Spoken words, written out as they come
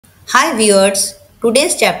Hi viewers,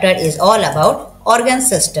 today's chapter is all about organ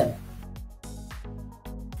system.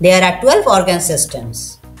 There are 12 organ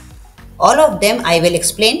systems. All of them I will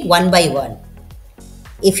explain one by one.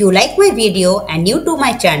 If you like my video and new to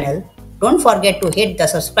my channel, don't forget to hit the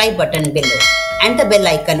subscribe button below and the bell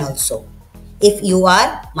icon also. If you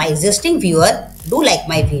are my existing viewer, do like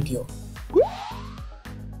my video.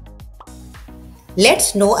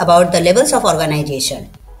 Let's know about the levels of organization.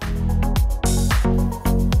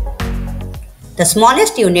 The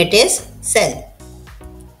smallest unit is cell.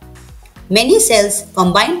 Many cells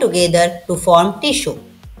combine together to form tissue.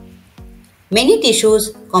 Many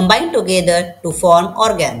tissues combine together to form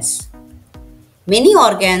organs. Many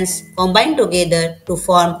organs combine together to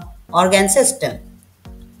form organ system.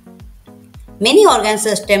 Many organ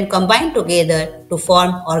systems combine together to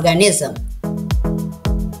form organism.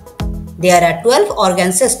 There are 12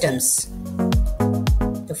 organ systems.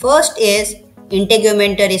 The first is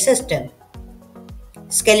integumentary system,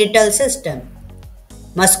 skeletal system,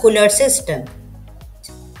 muscular system,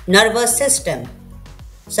 nervous system,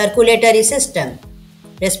 circulatory system,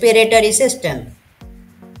 respiratory system,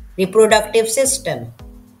 reproductive system,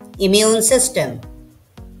 immune system,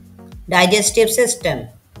 digestive system,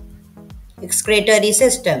 excretory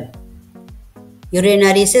system,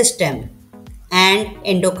 urinary system, and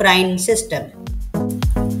endocrine system.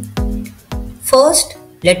 First,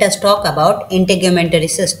 let us talk about integumentary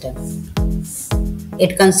system.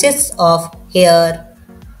 It consists of hair,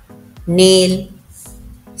 nail,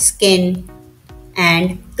 skin,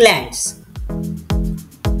 and glands.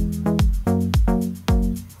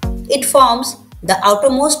 It forms the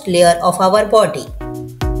outermost layer of our body.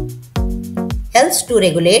 Helps to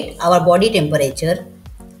regulate our body temperature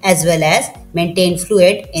as well as maintain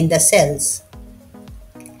fluid in the cells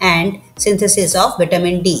and synthesis of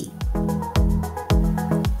vitamin D.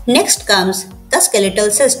 Next comes the skeletal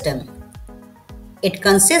system. It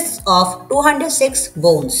consists of 206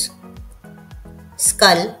 bones,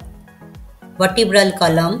 skull, vertebral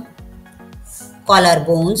column,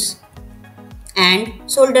 collarbones, and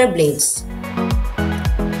shoulder blades.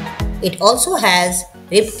 It also has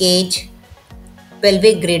rib cage,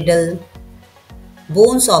 pelvic girdle,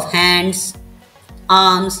 bones of hands,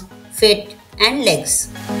 arms, feet, and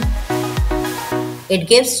legs. It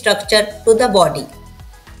gives structure to the body.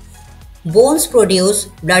 Bones produce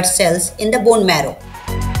blood cells in the bone marrow.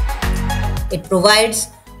 It provides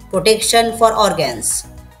protection for organs,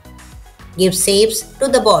 gives shapes to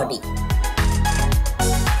the body.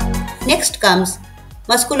 Next comes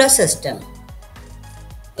muscular system.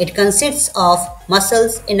 It consists of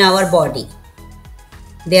muscles in our body.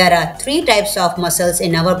 There are 3 types of muscles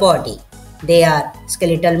in our body. They are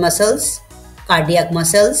skeletal muscles, cardiac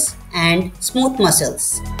muscles, and smooth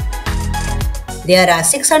muscles. There are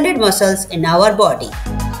 600 muscles in our body.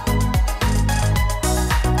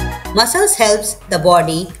 Muscles helps the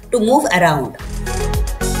body to move around.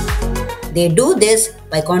 They do this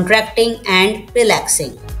by contracting and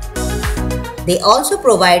relaxing. They also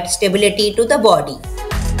provide stability to the body.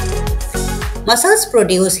 Muscles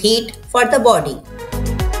produce heat for the body.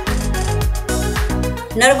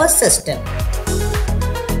 Nervous system.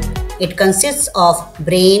 It consists of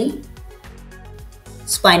brain,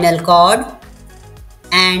 spinal cord,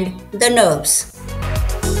 and the nerves.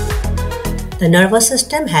 The nervous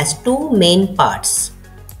system has 2 main parts.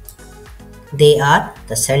 They are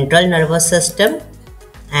the central nervous system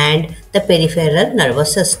and the peripheral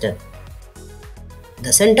nervous system.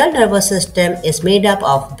 The central nervous system is made up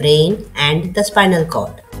of brain and the spinal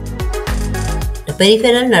cord. The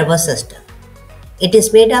peripheral nervous system. It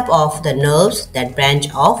is made up of the nerves that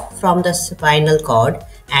branch off from the spinal cord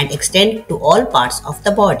and extend to all parts of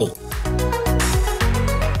the body.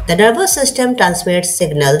 The nervous system transmits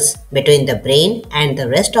signals between the brain and the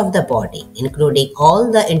rest of the body, including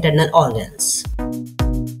all the internal organs.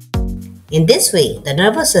 In this way, the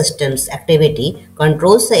nervous system's activity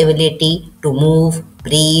controls the ability to move,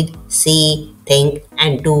 breathe, see, think,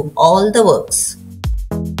 and do all the works.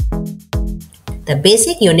 The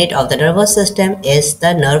basic unit of the nervous system is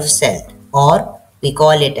the nerve cell, or we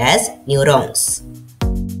call it as neurons.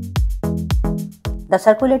 The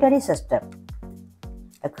circulatory system.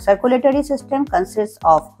 The circulatory system consists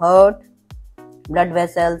of heart, blood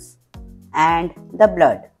vessels, and the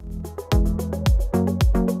blood.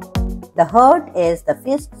 The heart is the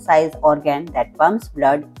fist-sized organ that pumps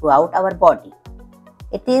blood throughout our body.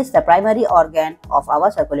 It is the primary organ of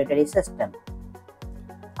our circulatory system.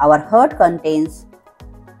 Our heart contains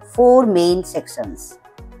 4 main sections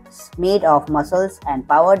made of muscles and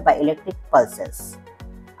powered by electric pulses.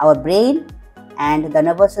 Our brain and the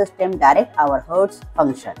nervous system direct our heart's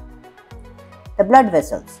function. The blood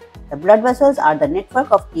vessels. The blood vessels are the network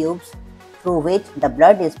of tubes through which the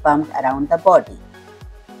blood is pumped around the body.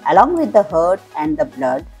 Along with the heart and the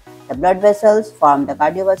blood vessels form the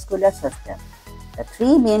cardiovascular system. The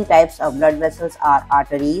three main types of blood vessels are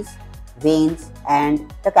arteries, veins, and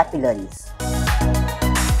the capillaries.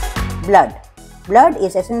 Blood. Blood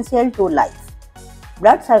is essential to life.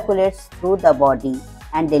 Blood circulates through the body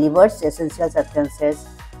and delivers essential substances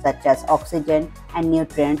such as oxygen and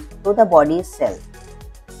nutrients to the body's cells.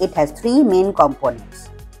 It has three main components: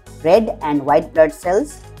 red and white blood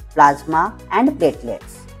cells, plasma, and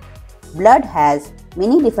platelets. Blood has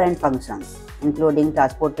many different functions, including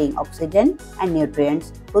transporting oxygen and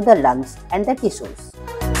nutrients to the lungs and the tissues.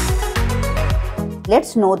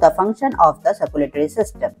 Let's know the function of the circulatory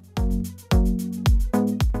system.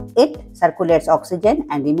 It circulates oxygen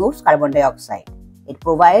and removes carbon dioxide. It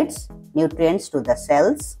provides nutrients to the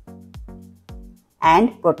cells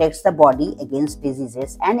and protects the body against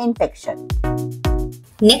diseases and infection.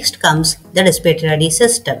 Next comes the respiratory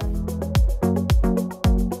system.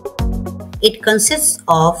 It consists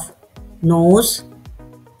of nose,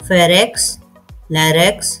 pharynx,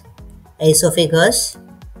 larynx, esophagus,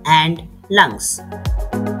 and lungs.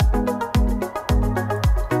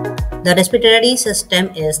 The respiratory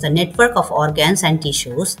system is the network of organs and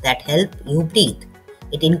tissues that help you breathe.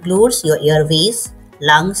 It includes your airways,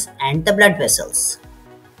 lungs, and the blood vessels.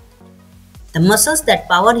 The muscles that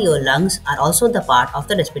power your lungs are also the part of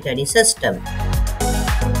the respiratory system.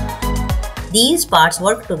 These parts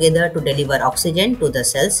work together to deliver oxygen to the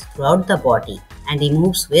cells throughout the body and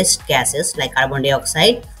removes waste gases like carbon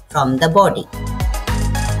dioxide from the body.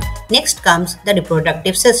 Next comes the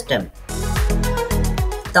reproductive system.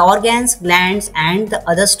 The organs, glands, and the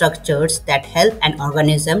other structures that help an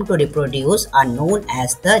organism to reproduce are known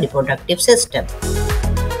as the reproductive system.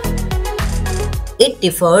 It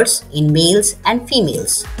differs in males and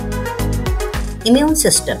females. Immune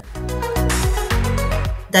system.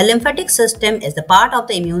 The lymphatic system is the part of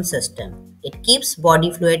the immune system. It keeps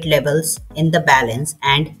body fluid levels in the balance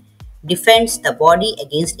and defends the body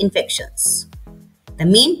against infections. The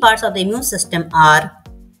main parts of the immune system are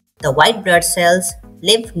the white blood cells,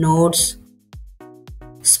 lymph nodes,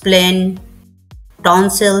 spleen,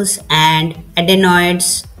 tonsils and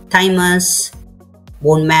adenoids, thymus,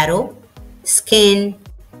 bone marrow, skin,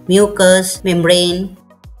 mucous membrane,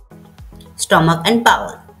 stomach and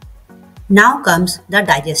bowel. Now comes the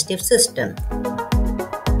digestive system.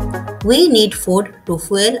 We need food to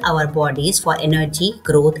fuel our bodies for energy,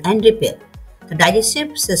 growth and repair. The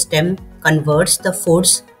digestive system converts the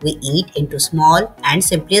foods we eat into small and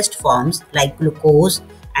simplest forms like glucose,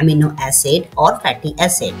 amino acid or fatty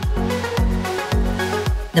acid.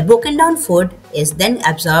 The broken down food is then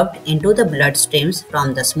absorbed into the bloodstreams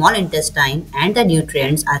from the small intestine and the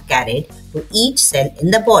nutrients are carried to each cell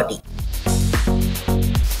in the body.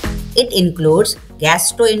 It includes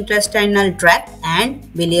gastrointestinal tract and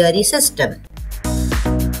biliary system.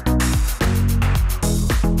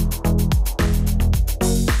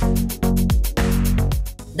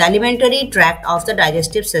 The alimentary tract of the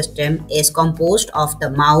digestive system is composed of the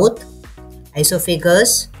mouth,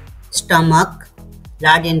 esophagus, stomach,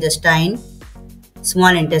 large intestine,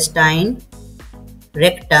 small intestine,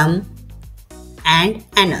 rectum, and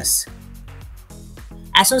anus.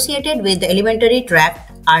 Associated with the alimentary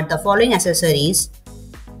tract are the following accessories: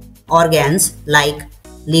 organs like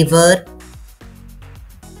liver,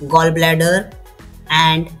 gallbladder,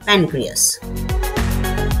 and pancreas.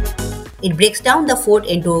 It breaks down the food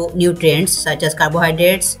into nutrients such as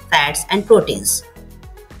carbohydrates, fats, and proteins.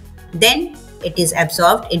 Then it is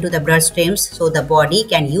absorbed into the bloodstreams so the body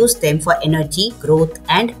can use them for energy, growth,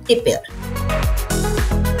 and repair.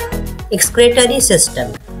 Excretory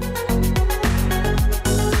system.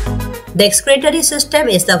 The excretory system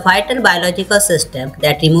is the vital biological system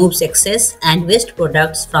that removes excess and waste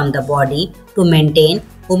products from the body to maintain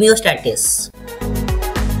homeostasis.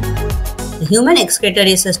 The human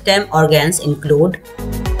excretory system organs include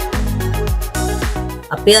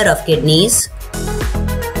a pair of kidneys,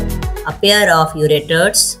 a pair of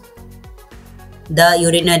ureters, the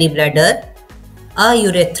urinary bladder, a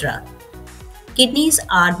urethra. Kidneys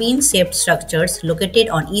are bean-shaped structures located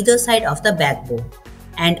on either side of the backbone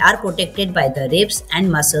and are protected by the ribs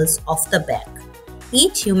and muscles of the back.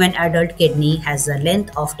 Each human adult kidney has a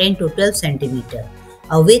length of 10 to 12 cm,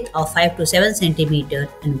 a width of 5 to 7 cm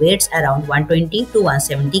and weighs around 120 to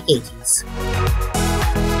 170 kg.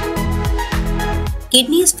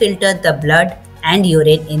 Kidneys filter the blood and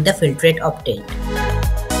urine in the filtrate obtained.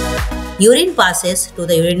 Urine passes to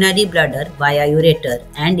the urinary bladder via ureter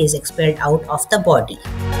and is expelled out of the body.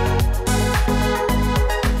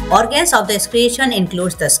 Organs of the excretion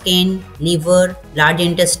includes the skin, liver, large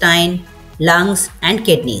intestine, lungs and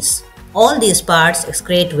kidneys. All these parts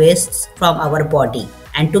excrete wastes from our body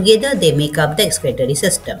and together they make up the excretory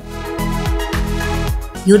system.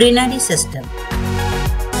 Urinary system.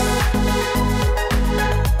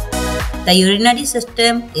 The urinary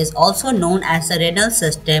system is also known as the renal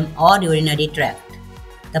system or urinary tract.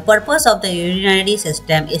 The purpose of the urinary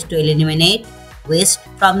system is to eliminate waste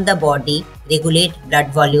from the body, regulate blood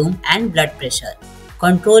volume and blood pressure,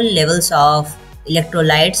 control levels of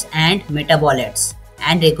electrolytes and metabolites,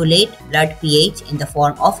 and regulate blood pH in the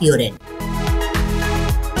form of urine.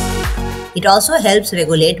 It also helps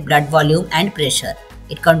regulate blood volume and pressure.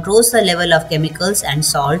 It controls the level of chemicals and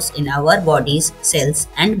salts in our body's cells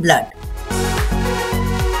and blood.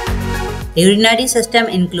 The urinary system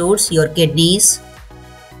includes your kidneys,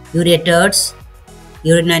 ureters,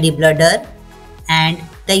 urinary bladder, and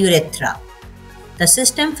the urethra. The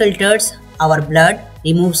system filters our blood,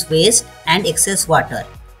 removes waste and excess water.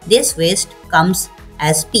 This waste comes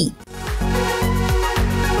as pee.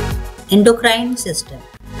 Endocrine system.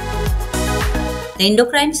 The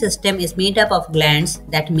endocrine system is made up of glands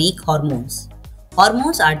that make hormones.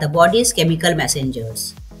 Hormones are the body's chemical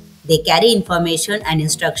messengers. They carry information and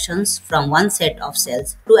instructions from one set of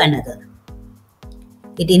cells to another.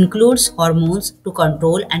 It includes hormones to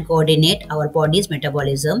control and coordinate our body's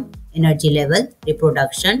metabolism, energy level,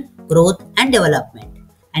 reproduction, growth and development,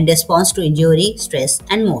 and response to injury, stress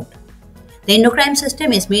and mood. The endocrine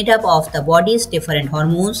system is made up of the body's different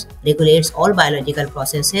hormones, regulates all biological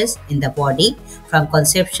processes in the body from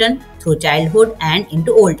conception through childhood and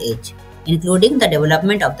into old age, including the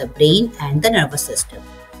development of the brain and the nervous system,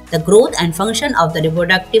 the growth and function of the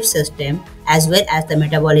reproductive system, as well as the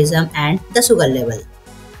metabolism and the sugar level.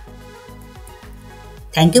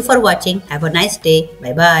 Thank you for watching. Have a nice day.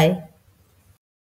 Bye bye.